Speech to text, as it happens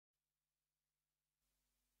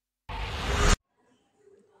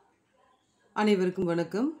அனைவருக்கும்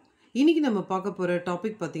வணக்கம். இன்னைக்கு நம்ம பார்க்க போற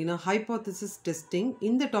டாபிக் பார்த்தீங்கன்னா, ஹைபோதசிஸ் டெஸ்டிங்.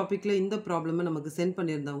 இந்த டாபிக்ல இந்த ப்ராப்ளம நமக்கு சென்ட்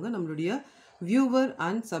பண்ணியிருந்தவங்க நம்மளுடைய வியூவர்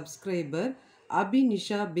அண்ட் சப்ஸ்கிரைபர்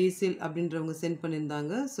அபினிஷா பேசில் அப்படின்றவங்க சென்ட்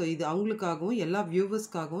பண்ணியிருந்தாங்க. ஸோ இது அவங்களுக்காகவும், எல்லா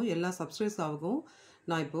வியூவர்ஸ்க்காகவும், எல்லா சப்ஸ்கிரைபர்ஸ்க்காகவும்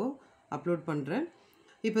நான் இப்போ அப்லோட் பண்றேன்.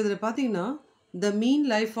 இப்போ இதில பார்த்தீங்கன்னா, the mean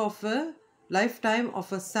lifetime of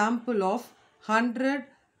a sample of 100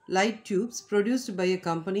 light tubes produced by a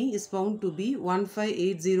company is found to be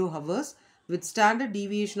 1580 hours with standard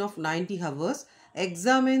deviation of 90 hours.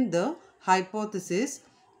 Examine the hypothesis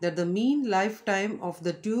that the mean lifetime of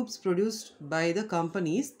the tubes produced by the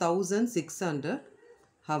company is 1600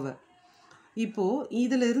 hour. இப்போ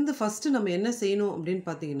இதில் இருந்து first நம்ம என்ன செய்யணும் அப்படின்னு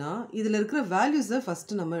பார்த்தீங்கன்னா, இதில் இருக்கிற வேல்யூஸை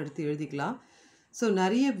ஃபஸ்ட்டு நம்ம எடுத்து எழுதிக்கலாம். ஸோ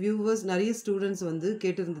நிறைய வியூவர்ஸ், நிறைய ஸ்டூடெண்ட்ஸ் வந்து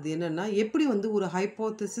கேட்டிருந்தது என்னென்னா, எப்படி வந்து ஒரு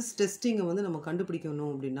ஹைபோதசிஸ் டெஸ்டிங்கை வந்து நம்ம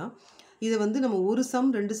கண்டுபிடிக்கணும் அப்படின்னா, இதை வந்து நம்ம ஒரு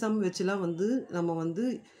சம் 2 சம் வச்சுலாம் வந்து நம்ம வந்து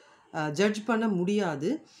ஜட்ஜ் பண்ண முடியாது.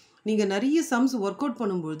 நீங்கள் நிறைய சம்ஸ் ஒர்க் அவுட்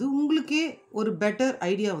பண்ணும்பொழுது உங்களுக்கே ஒரு பெட்டர்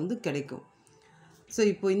ஐடியா வந்து கிடைக்கும். ஸோ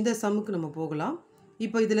இப்போ இந்த சம்முக்கு நம்ம போகலாம்.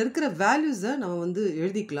 இப்போ இதில் இருக்கிற வேல்யூஸை நம்ம வந்து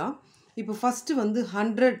எழுதிக்கலாம். இப்போ ஃபஸ்ட்டு வந்து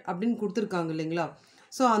 100 அப்படின்னு கொடுத்துருக்காங்க இல்லைங்களா?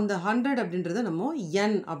 ஸோ அந்த 100 அப்படின்றத நம்ம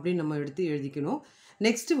n அப்படின்னு நம்ம எடுத்து எழுதிக்கணும்.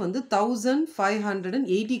 நெக்ஸ்ட்டு வந்து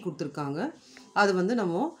 1580 கொடுத்துருக்காங்க. அது வந்து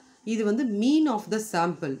நம்ம இது வந்து மீன் ஆஃப் த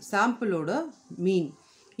சாம்பிளோட மீன்.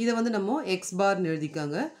 இதை வந்து நம்ம எக்ஸ் பார்னு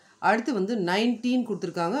எழுதிக்காங்க. அடுத்து வந்து 19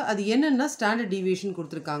 கொடுத்துருக்காங்க. அது என்னென்னா ஸ்டாண்டர்ட் டீவியேஷன்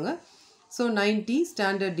கொடுத்துருக்காங்க. ஸோ 90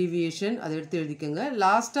 ஸ்டாண்டர்ட் டீவியேஷன் அதை எடுத்து எழுதிக்கோங்க.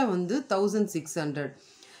 லாஸ்ட்டாக வந்து 1600.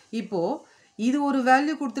 இப்போது இது ஒரு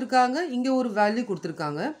வேல்யூ கொடுத்துருக்காங்க, இங்கே ஒரு வேல்யூ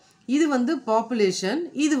கொடுத்துருக்காங்க. இது வந்து பாப்புலேஷன்,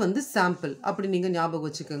 இது வந்து சாம்பிள் அப்படி நீங்கள் ஞாபகம்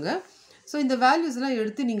வச்சுக்கோங்க. ஸோ இந்த வேல்யூஸ்லாம்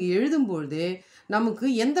எடுத்து நீங்கள் எழுதும்பொழுதே நமக்கு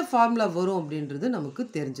எந்த ஃபார்முலா வரும் அப்படின்றது நமக்கு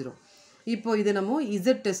தெரிஞ்சிடும். இப்போ இதை நம்ம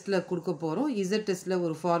இசட் டெஸ்ட்டில் கொடுக்க போகிறோம். இசட் டெஸ்ட்டில்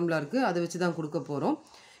ஒரு ஃபார்முலா இருக்குது, அதை வச்சு தான் கொடுக்க போகிறோம்.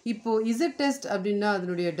 இப்போது இசட் டெஸ்ட் அப்படின்னா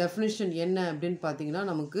அதனுடைய டெஃபினிஷன் என்ன அப்படின்னு பார்த்தீங்கன்னா,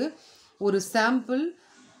 நமக்கு ஒரு சாம்பிள்,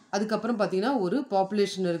 அதுக்கப்புறம் பார்த்தீங்கன்னா ஒரு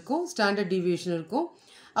பாப்புலேஷன் இருக்கும், ஸ்டாண்டர்ட் டீவியேஷன் இருக்கும்,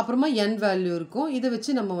 அப்புறமா n வேல்யூ இருக்கும். இதை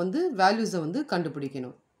வச்சு நம்ம வந்து வேல்யூஸை வந்து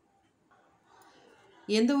கண்டுபிடிக்கணும்.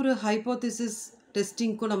 எந்த ஒரு ஹைபோதசிஸ்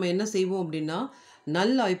டெஸ்டிங்க்கும் நம்ம என்ன செய்வோம் அப்படின்னா,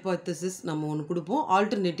 நல் ஹைபோதசிஸ் நம்ம ஒன்று கொடுப்போம்,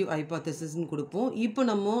 ஆல்டர்னேட்டிவ் ஹைபோதசிஸ்ன்னு கொடுப்போம். இப்போ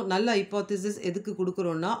நம்ம நல் ஹைபோதசிஸ் எதுக்கு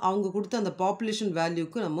கொடுக்குறோன்னா, அவங்க கொடுத்த அந்த பாப்புலேஷன்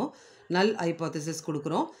வேல்யூக்கு நம்ம நல் ஹைபோதசிஸ்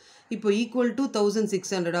கொடுக்குறோம். இப்போ ஈக்குவல் டு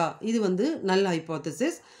 1600 இது வந்து நல்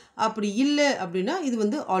ஹைபோதசிஸ். அப்படி இல்லை அப்படின்னா இது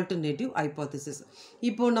வந்து ஆல்டர்னேட்டிவ் ஹைபோதசிஸ்.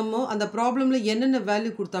 இப்போது நம்ம அந்த ப்ராப்ளமில் என்னென்ன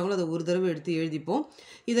வேல்யூ கொடுத்தாங்களோ அதை ஒரு தடவை எடுத்து எழுதிப்போம்.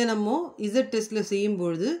 இதை நம்ம இசட் டெஸ்ட்டில்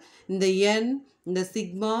செய்யும்பொழுது இந்த n, இந்த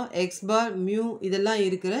சிக்மா, எக்ஸ் பார், மியூ இதெல்லாம்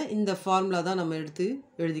இருக்கிற இந்த ஃபார்முலா தான் நம்ம எடுத்து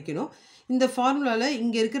எழுதிக்கணும். இந்த ஃபார்முலாவில்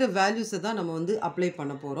இங்கே இருக்கிற வேல்யூஸை தான் நம்ம வந்து அப்ளை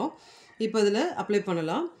பண்ண போகிறோம். இப்போ இதில் அப்ளை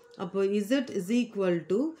பண்ணலாம். அப்போ z is equal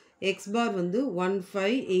to X பார் வந்து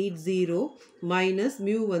 1580 மைனஸ்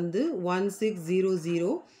மியூ வந்து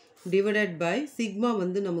 1600 டிவைடட் பை சிக்மா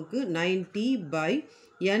வந்து நமக்கு 90 பை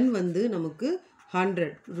n வந்து நமக்கு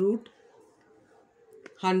 100 ரூட்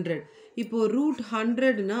 100. இப்போது ரூட்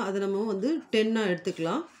 100னா அதை நம்ம வந்து 10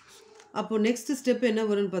 எடுத்துக்கலாம். அப்போது நெக்ஸ்ட் ஸ்டெப் என்ன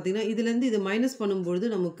வரும்னு பார்த்தீங்கன்னா, இதுலேருந்து இதை மைனஸ் பண்ணும்பொழுது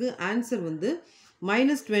நமக்கு ஆன்சர் வந்து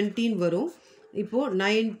 -20 வரும். இப்போது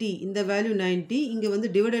 90, இந்த வேல்யூ 90, இங்கே வந்து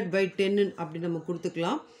டிவைடட் பை 10 அப்படி நம்ம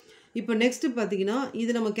கொடுத்துக்கலாம். இப்போ நெக்ஸ்ட்டு பார்த்தீங்கன்னா,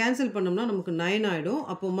 இது நம்ம கேன்சல் பண்ணோம்னா நமக்கு 9 ஆகிடும்.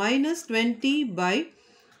 அப்போது -20 பை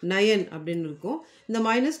 9 அப்படின்னு இருக்கும். இந்த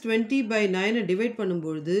 -20 பை 9 டிவைட்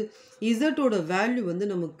பண்ணும்பொழுது இசட்டோட வேல்யூ வந்து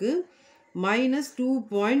நமக்கு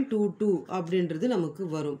 -2.22 அப்படின்றது நமக்கு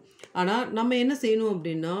வரும். ஆனால் நம்ம என்ன செய்யணும்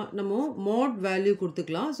அப்படின்னா, நம்ம மாட் வேல்யூ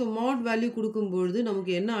கொடுத்துக்கலாம். ஸோ மாட் வேல்யூ கொடுக்கும்பொழுது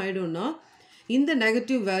நமக்கு என்ன ஆகிடும்னா, இந்த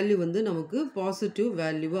நெகட்டிவ் வேல்யூ வந்து நமக்கு பாசிட்டிவ்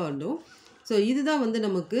வேல்யூவாக ஆகிடும். ஸோ இதுதான் வந்து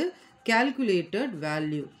நமக்கு கால்குலேட்டட்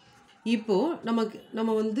வேல்யூ. இப்போது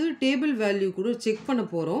நம்ம வந்து டேபிள் வேல்யூ கூட செக் பண்ண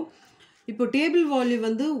போகிறோம். இப்போ டேபிள் வேல்யூ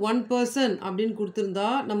வந்து 1% அப்படின்னு கொடுத்துருந்தா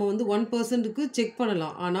நம்ம வந்து 1%க்கு செக்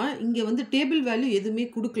பண்ணலாம். ஆனால் இங்கே வந்து டேபிள் வேல்யூ எதுவுமே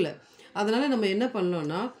கொடுக்கல. அதனால் நம்ம என்ன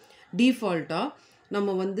பண்ணலாம்னா, டிஃபால்ட்டாக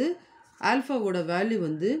நம்ம வந்து ஆல்ஃபாவோட வேல்யூ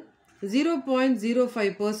வந்து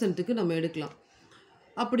 0.05%க்கு நம்ம எடுக்கலாம்.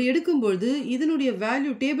 அப்படி எடுக்கும்பொழுது இதனுடைய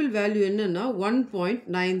வேல்யூ, டேபிள் வேல்யூ என்னென்னா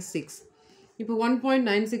 1.96. இப்போ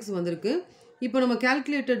 1.96 வந்திருக்கு. இப்போ நம்ம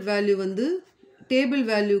கால்குலேட்டட் வேல்யூ வந்து டேபிள்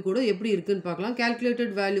வேல்யூ கூட எப்படி இருக்குதுன்னு பார்க்கலாம்.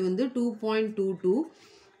 கால்குலேட்டட் வேல்யூ வந்து 2.22,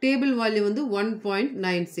 டேபிள் வேல்யூ வந்து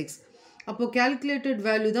 1.96. அப்போது கால்குலேட்டட்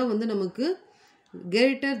வேல்யூ தான் வந்து நமக்கு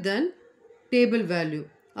greater than டேபிள் வேல்யூ.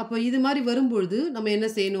 அப்போ இது மாதிரி வரும்பொழுது நம்ம என்ன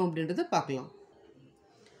செய்யணும் அப்படின்றத பார்க்கலாம்.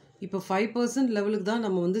 இப்போ 5% லெவலுக்கு தான்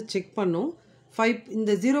நம்ம வந்து செக் பண்ணோம்.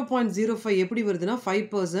 இந்த 0.05 எப்படி வருதுன்னா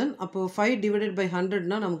 5%. அப்போது 5 டிவைடட் பை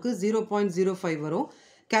 100னா நமக்கு 0.05 வரும்.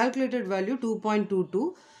 Calculated value 2.22.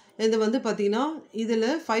 இது வந்து பார்த்தீங்கன்னா இதில்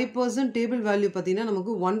 5% டேபிள் வேல்யூ பார்த்தீங்கன்னா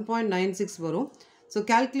நமக்கு 1.96 வரும். So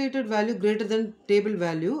calculated value greater than table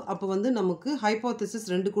value. அப்போ வந்து நமக்கு ஹைப்போதசிஸ்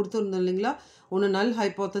 2 கொடுத்துருந்தோம் இல்லைங்களா? ஒன்று நல்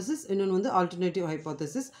ஹைப்போதசிஸ், இன்னொன்று வந்து ஆல்டர்னேட்டிவ்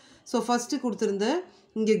ஹைப்போதசிஸ். ஸோ ஃபஸ்ட்டு கொடுத்துருந்த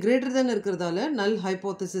இங்கே கிரேட்டர் தென் இருக்கிறதால நல்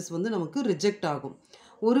ஹைப்போதசிஸ் வந்து நமக்கு ரிஜெக்ட் ஆகும்.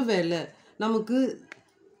 ஒருவேளை நமக்கு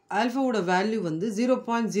ஆல்ஃபாவோட வேல்யூ வந்து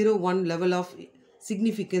 0.01 லெவல் ஆஃப்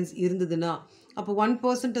சிக்னிஃபிகன்ஸ் இருந்ததுன்னா, அப்போ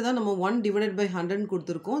 1% தான் நம்ம 1/100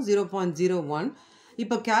 கொடுத்துருக்கோம், 0.01.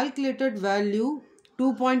 இப்போ கால்குலேட்டட் வேல்யூ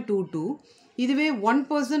 2.22. இதுவே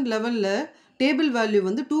 1% லெவலில் டேபிள் வேல்யூ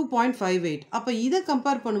வந்து 2.58. அப்போ இதை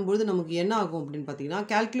கம்பேர் பண்ணும்போது நமக்கு என்ன ஆகும் அப்படின்னு பார்த்தீங்கன்னா,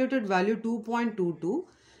 கால்குலேட்டட் வேல்யூ 2.22,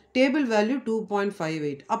 டேபிள் வேல்யூ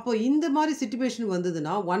 2.58. அப்போ இந்த மாதிரி சிச்சுவேஷன்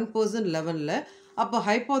வந்ததுன்னா 1% லெவலில், அப்போ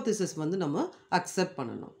ஹைப்போதசிஸ் வந்து நம்ம அக்செப்ட்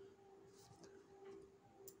பண்ணணும்.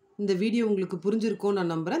 இந்த வீடியோ உங்களுக்கு புரிஞ்சிருக்கும்னு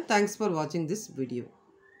நான் நம்புகிறேன். தேங்க்ஸ் ஃபார் வாட்சிங் திஸ் வீடியோ.